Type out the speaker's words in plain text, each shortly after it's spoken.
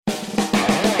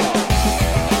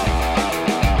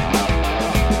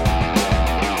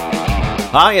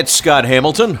Hi, it's Scott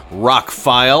Hamilton,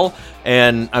 Rockfile,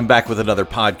 and I'm back with another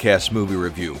podcast movie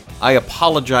review. I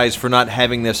apologize for not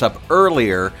having this up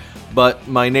earlier, but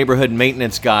my neighborhood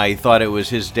maintenance guy thought it was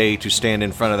his day to stand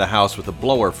in front of the house with a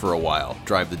blower for a while,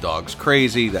 drive the dogs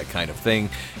crazy, that kind of thing.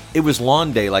 It was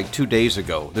lawn day like 2 days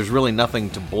ago. There's really nothing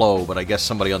to blow, but I guess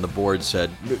somebody on the board said,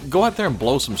 go out there and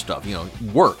blow some stuff,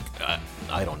 work.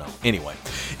 I don't know. Anyway,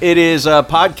 it is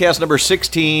podcast number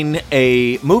 16,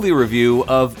 a movie review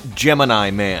of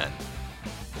Gemini Man.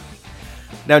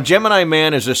 Now, Gemini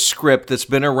Man is a script that's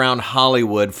been around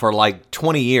Hollywood for like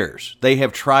 20 years. They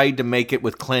have tried to make it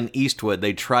with Clint Eastwood.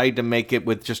 They tried to make it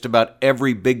with just about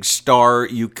every big star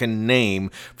you can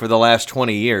name for the last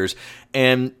 20 years.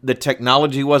 And the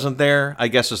technology wasn't there, I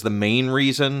guess, is the main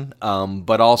reason.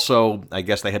 But also, I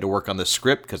guess they had to work on the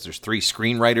script because there's 3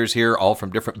 screenwriters here, all from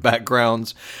different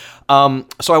backgrounds.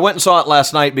 So I went and saw it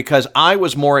last night because I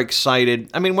was more excited.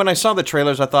 I mean, when I saw the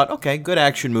trailers, I thought, okay, good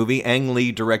action movie. Ang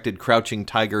Lee directed Crouching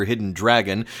Tiger, Hidden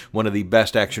Dragon, one of the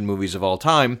best action movies of all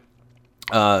time.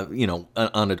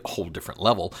 On a whole different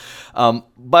level.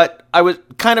 But I was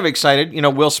kind of excited.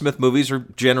 Will Smith movies are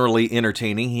generally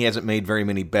entertaining. He hasn't made very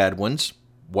many bad ones,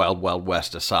 Wild Wild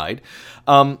West aside.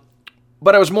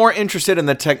 But I was more interested in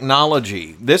the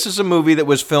technology. This is a movie that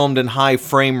was filmed in high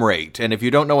frame rate. And if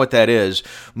you don't know what that is,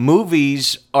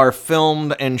 movies are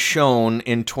filmed and shown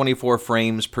in 24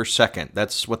 frames per second.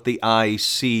 That's what the eye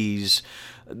sees.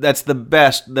 That's the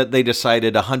best that they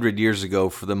decided 100 years ago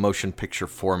for the motion picture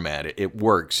format. It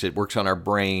works. It works on our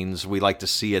brains. We like to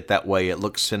see it that way. It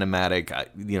looks cinematic.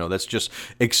 That's just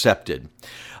accepted.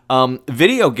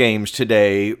 Video games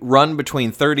today run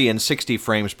between 30 and 60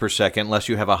 frames per second unless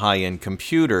you have a high-end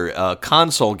computer.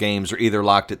 Console games are either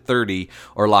locked at 30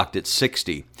 or locked at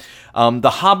 60. The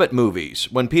Hobbit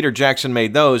movies, when Peter Jackson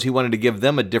made those, he wanted to give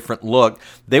them a different look.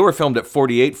 They were filmed at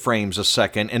 48 frames a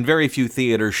second, and very few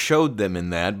theaters showed them in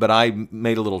that, but I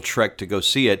made a little trek to go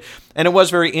see it, and it was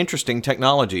very interesting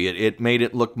technology. It made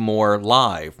it look more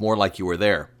live, more like you were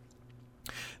there.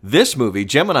 This movie,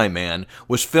 Gemini Man,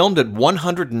 was filmed at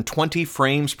 120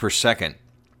 frames per second.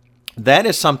 That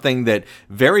is something that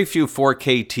very few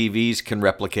 4K TVs can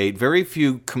replicate, very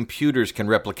few computers can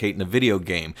replicate in a video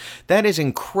game. That is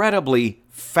incredibly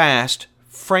fast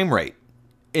frame rate.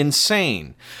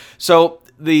 Insane. So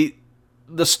the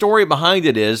story behind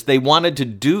it is they wanted to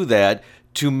do that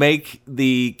to make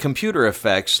the computer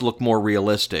effects look more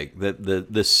realistic, the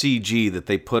CG that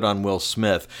they put on Will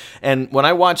Smith. And when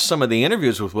I watched some of the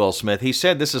interviews with Will Smith, he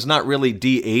said this is not really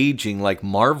de-aging like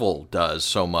Marvel does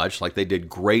so much, like they did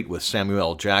great with Samuel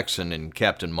L. Jackson and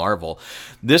Captain Marvel.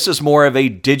 This is more of a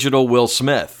digital Will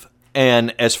Smith.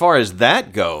 And as far as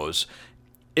that goes,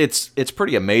 it's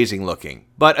pretty amazing looking.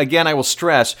 But again, I will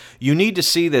stress, you need to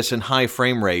see this in high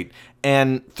frame rate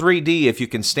and 3D if you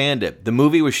can stand it. The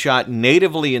movie was shot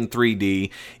natively in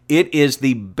 3D. It is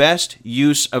the best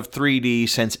use of 3D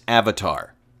since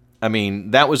Avatar. I mean,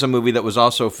 that was a movie that was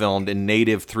also filmed in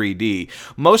native 3D.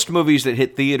 Most movies that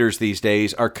hit theaters these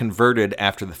days are converted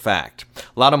after the fact.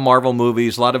 A lot of Marvel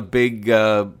movies, a lot of big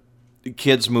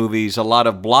kids movies, a lot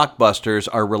of blockbusters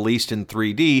are released in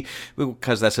 3D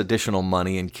because that's additional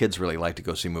money and kids really like to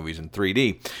go see movies in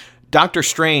 3D. Doctor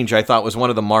Strange, I thought, was one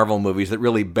of the Marvel movies that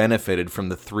really benefited from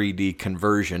the 3D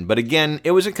conversion. But again,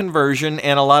 it was a conversion,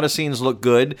 and a lot of scenes look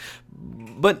good.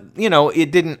 But,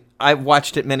 it didn't. I've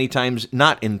watched it many times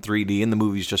not in 3D, and the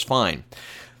movie's just fine.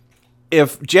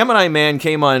 If Gemini Man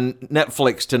came on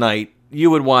Netflix tonight, you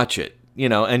would watch it,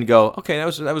 and go, okay, that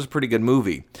was a pretty good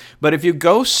movie. But if you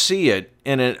go see it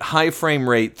in a high frame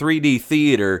rate 3D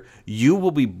theater, you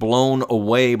will be blown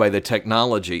away by the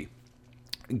technology.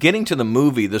 Getting to the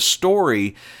movie, the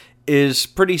story is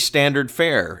pretty standard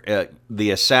fare.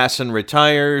 The assassin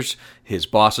retires, his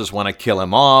bosses want to kill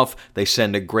him off, they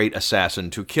send a great assassin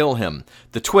to kill him.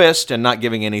 The twist, and not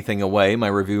giving anything away, my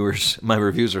reviews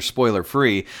are spoiler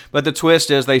free, but the twist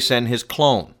is they send his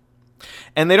clone.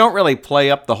 And they don't really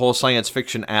play up the whole science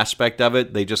fiction aspect of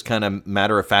it. They just kind of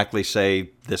matter-of-factly say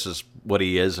this is what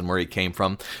he is and where he came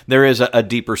from. There is a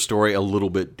deeper story, a little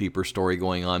bit deeper story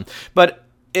going on. But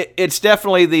it's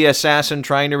definitely the assassin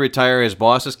trying to retire his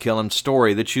bosses kill him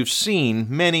story that you've seen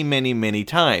many, many, many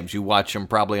times. You watch them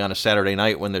probably on a Saturday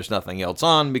night when there's nothing else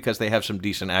on because they have some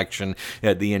decent action.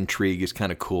 The intrigue is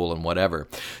kind of cool and whatever.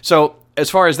 So as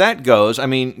far as that goes, I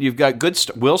mean, you've got good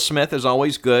Will Smith is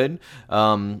always good.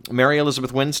 Mary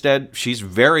Elizabeth Winstead, she's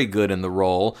very good in the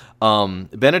role.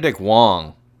 Benedict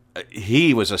Wong,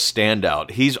 he was a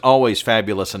standout. He's always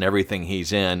fabulous in everything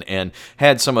he's in and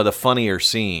had some of the funnier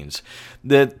scenes.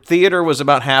 The theater was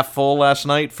about half full last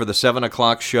night for the 7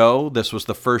 o'clock show. This was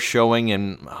the first showing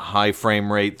in high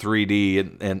frame rate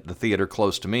 3D and the theater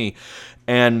close to me.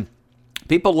 And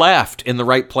people laughed in the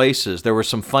right places. There were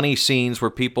some funny scenes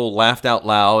where people laughed out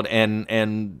loud,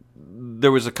 and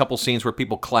there was a couple scenes where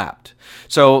people clapped.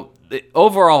 So the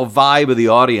overall vibe of the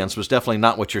audience was definitely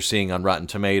not what you're seeing on Rotten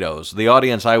Tomatoes. The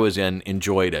audience I was in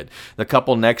enjoyed it. The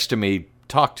couple next to me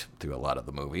talked through a lot of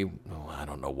the movie. Well, I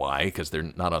don't know why, because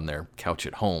they're not on their couch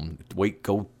at home.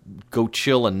 Go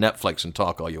chill on Netflix and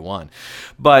talk all you want.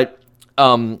 But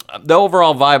the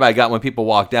overall vibe I got when people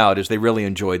walked out is they really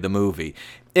enjoyed the movie.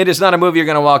 It is not a movie you're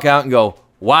going to walk out and go,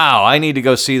 wow, I need to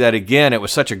go see that again. It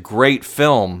was such a great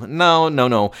film.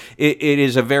 No. It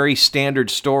is a very standard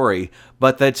story,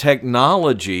 but the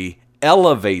technology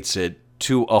elevates it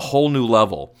to a whole new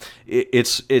level.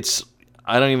 It's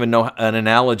I don't even know an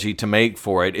analogy to make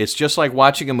for it. It's just like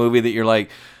watching a movie that you're like,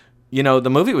 the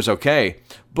movie was okay,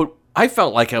 but I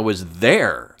felt like I was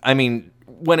there. I mean,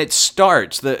 when it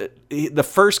starts, the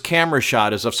first camera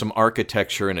shot is of some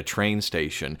architecture in a train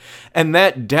station, and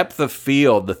that depth of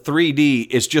field, the 3D,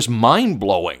 is just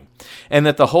mind-blowing. And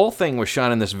that the whole thing was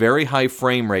shot in this very high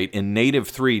frame rate in native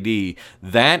 3D,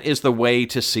 that is the way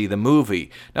to see the movie.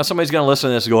 Now, somebody's going to listen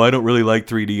to this and go, I don't really like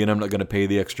 3D and I'm not going to pay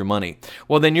the extra money.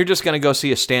 Well, then you're just going to go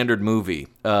see a standard movie,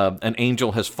 an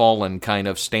Angel Has Fallen kind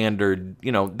of standard.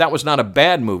 That was not a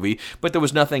bad movie, but there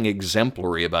was nothing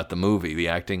exemplary about the movie. The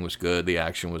acting was good, the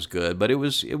action was good, but it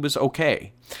was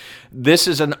okay. This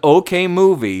is an okay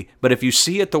movie, but if you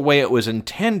see it the way it was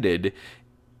intended,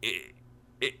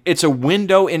 it's a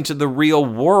window into the real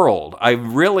world.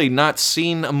 I've really not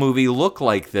seen a movie look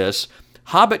like this.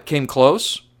 Hobbit came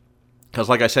close, because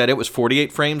like I said, it was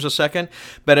 48 frames a second,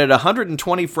 but at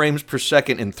 120 frames per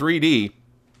second in 3D,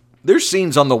 there's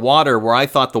scenes on the water where I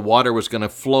thought the water was going to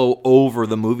flow over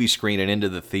the movie screen and into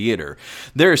the theater.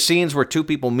 There are scenes where two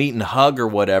people meet and hug or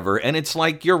whatever, and it's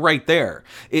like you're right there.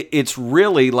 It's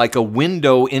really like a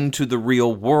window into the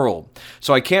real world.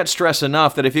 So I can't stress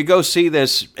enough that if you go see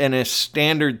this in a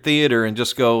standard theater and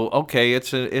just go, okay,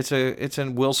 it's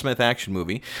a Will Smith action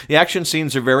movie. The action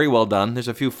scenes are very well done. There's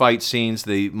a few fight scenes.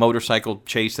 The motorcycle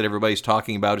chase that everybody's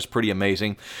talking about is pretty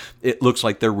amazing. It looks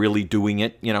like they're really doing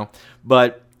it,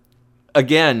 but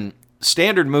again,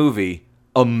 standard movie,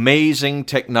 amazing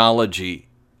technology.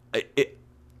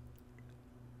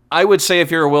 I would say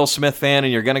if you're a Will Smith fan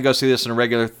and you're going to go see this in a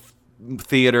regular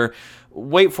theater,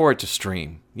 wait for it to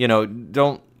stream.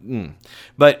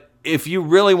 But if you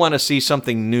really want to see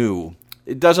something new,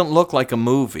 it doesn't look like a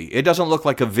movie. It doesn't look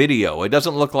like a video. It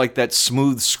doesn't look like that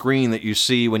smooth screen that you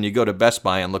see when you go to Best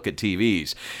Buy and look at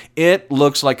TVs. It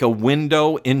looks like a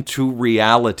window into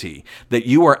reality, that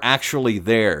you are actually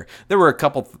there. There were a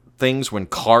couple things when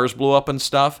cars blew up and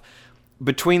stuff.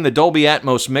 Between the Dolby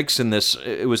Atmos mix in this,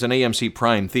 it was an AMC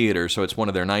Prime theater, so it's one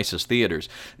of their nicest theaters.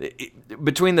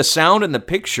 Between the sound and the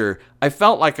picture, I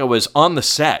felt like I was on the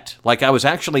set, like I was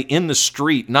actually in the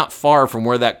street, not far from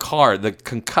where that car, the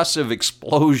concussive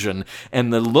explosion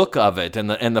and the look of it, and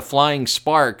the flying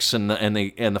sparks and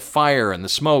the fire and the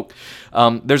smoke.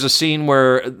 There's a scene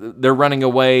where they're running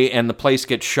away and the place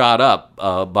gets shot up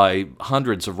by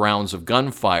hundreds of rounds of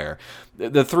gunfire.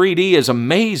 The 3D is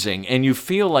amazing, and you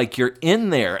feel like you're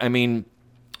in there. I mean,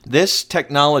 this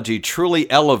technology truly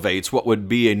elevates what would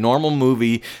be a normal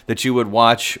movie that you would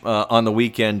watch on the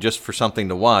weekend just for something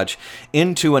to watch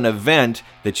into an event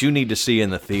that you need to see in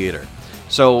the theater.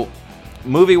 So,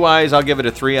 movie-wise, I'll give it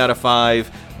a 3 out of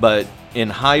 5, but in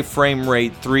high frame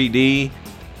rate 3D,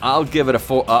 I'll give it a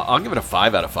 4. I'll give it a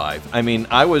 5 out of 5. I mean,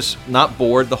 I was not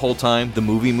bored the whole time. The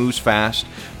movie moves fast,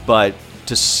 but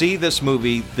to see this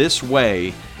movie this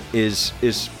way is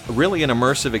really an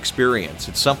immersive experience.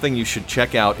 It's something you should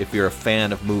check out if you're a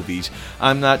fan of movies.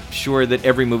 I'm not sure that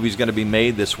every movie is going to be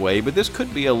made this way, but this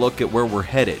could be a look at where we're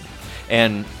headed.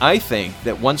 And I think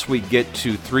that once we get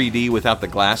to 3D without the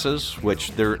glasses,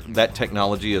 which that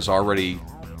technology is already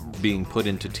being put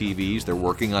into TVs, they're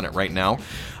working on it right now.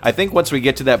 I think once we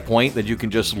get to that point that you can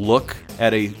just look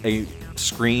at a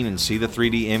screen and see the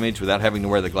 3D image without having to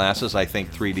wear the glasses, I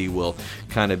think 3D will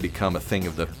kind of become a thing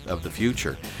of the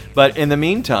future. But in the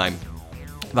meantime,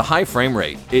 the high frame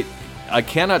rate, I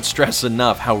cannot stress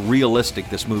enough how realistic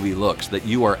this movie looks, that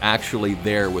you are actually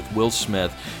there with Will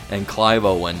Smith and Clive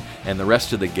Owen and the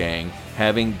rest of the gang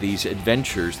having these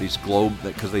adventures,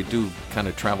 because they do kind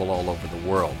of travel all over the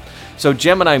world. So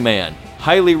Gemini Man,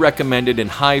 highly recommended in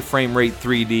high frame rate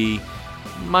 3D.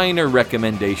 Minor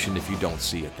recommendation if you don't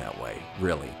see it that way,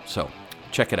 really. So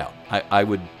check it out. I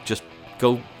would just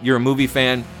go, you're a movie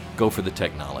fan, go for the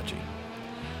technology.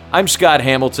 I'm Scott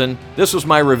Hamilton. This was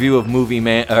my review of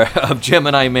of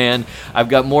Gemini Man. I've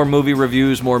got more movie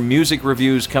reviews, more music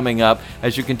reviews coming up.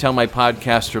 As you can tell, my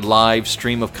podcasts are live,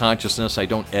 stream of consciousness. I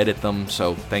don't edit them,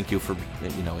 so thank you for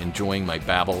enjoying my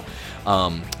babble.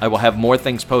 I will have more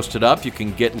things posted up. You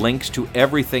can get links to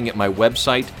everything at my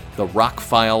website,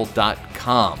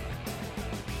 therockfile.com.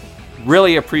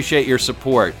 Really appreciate your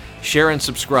support. Share and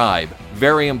subscribe.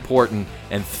 Very important.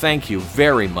 And thank you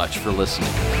very much for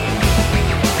listening.